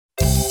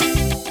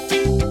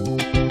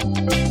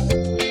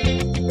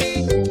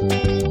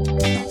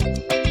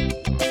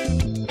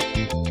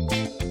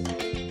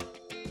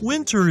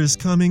Winter is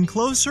coming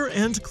closer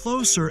and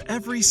closer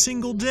every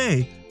single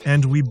day,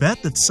 and we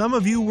bet that some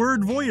of you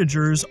word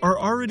voyagers are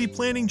already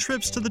planning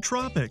trips to the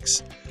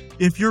tropics.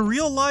 If your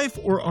real-life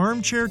or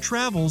armchair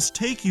travels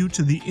take you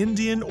to the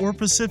Indian or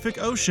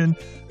Pacific Ocean,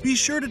 be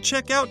sure to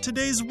check out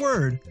today's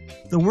word.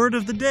 The word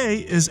of the day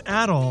is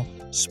atoll,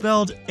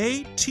 spelled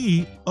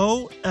A-T-O-L-L.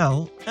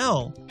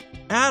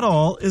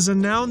 Atoll is a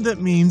noun that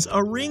means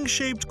a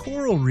ring-shaped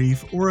coral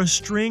reef or a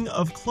string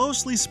of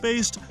closely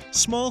spaced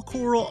small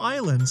coral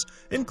islands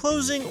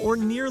enclosing or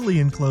nearly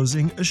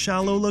enclosing a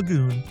shallow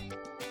lagoon.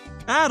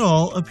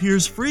 Atoll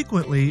appears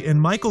frequently in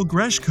Michael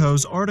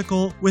Greshko's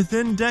article,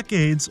 Within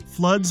Decades,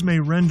 Floods May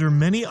Render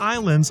Many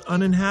Islands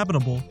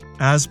Uninhabitable,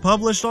 as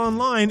published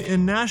online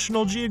in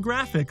National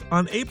Geographic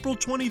on April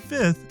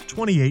 25,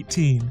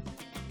 2018.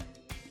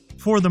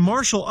 For the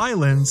Marshall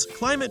Islands,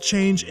 climate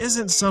change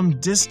isn't some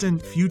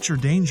distant future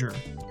danger.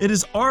 It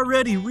is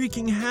already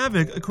wreaking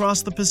havoc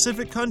across the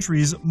Pacific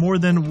countries' more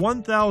than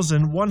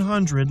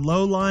 1,100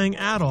 low-lying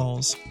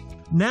atolls.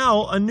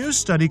 Now, a new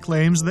study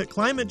claims that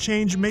climate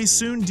change may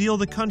soon deal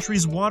the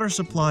country's water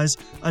supplies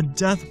a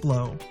death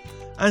blow.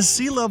 As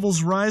sea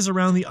levels rise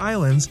around the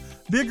islands,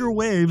 bigger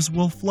waves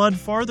will flood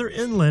farther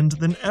inland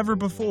than ever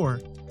before.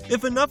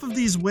 If enough of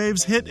these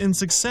waves hit in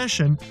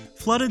succession,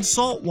 flooded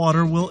salt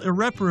water will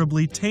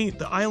irreparably taint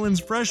the island's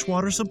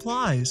freshwater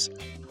supplies.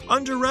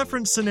 Under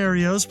reference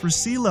scenarios for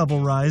sea level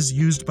rise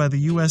used by the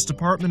U.S.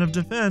 Department of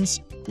Defense,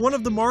 one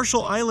of the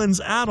Marshall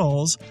Islands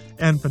atolls,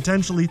 and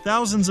potentially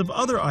thousands of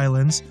other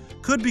islands,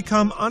 could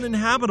become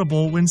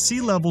uninhabitable when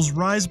sea levels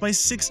rise by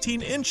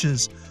 16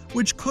 inches,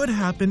 which could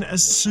happen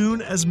as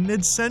soon as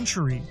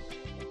mid-century.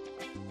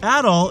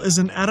 Atoll is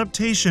an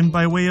adaptation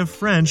by way of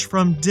French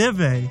from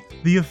Divé,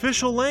 the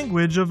official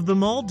language of the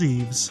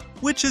Maldives,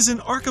 which is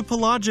an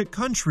archipelagic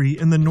country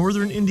in the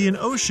northern Indian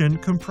Ocean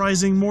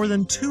comprising more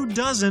than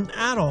 24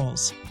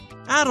 atolls.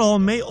 Atoll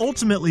may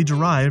ultimately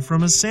derive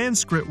from a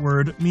Sanskrit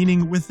word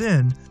meaning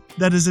within,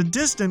 that is a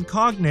distant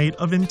cognate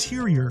of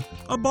interior,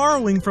 a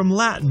borrowing from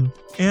Latin,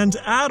 and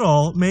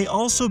atoll may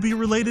also be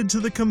related to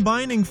the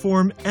combining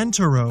form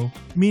entero,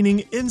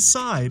 meaning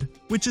inside,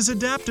 which is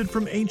adapted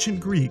from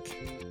ancient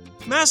Greek.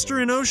 Master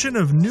an ocean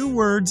of new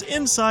words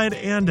inside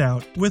and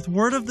out with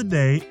Word of the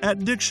Day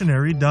at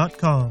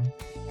dictionary.com.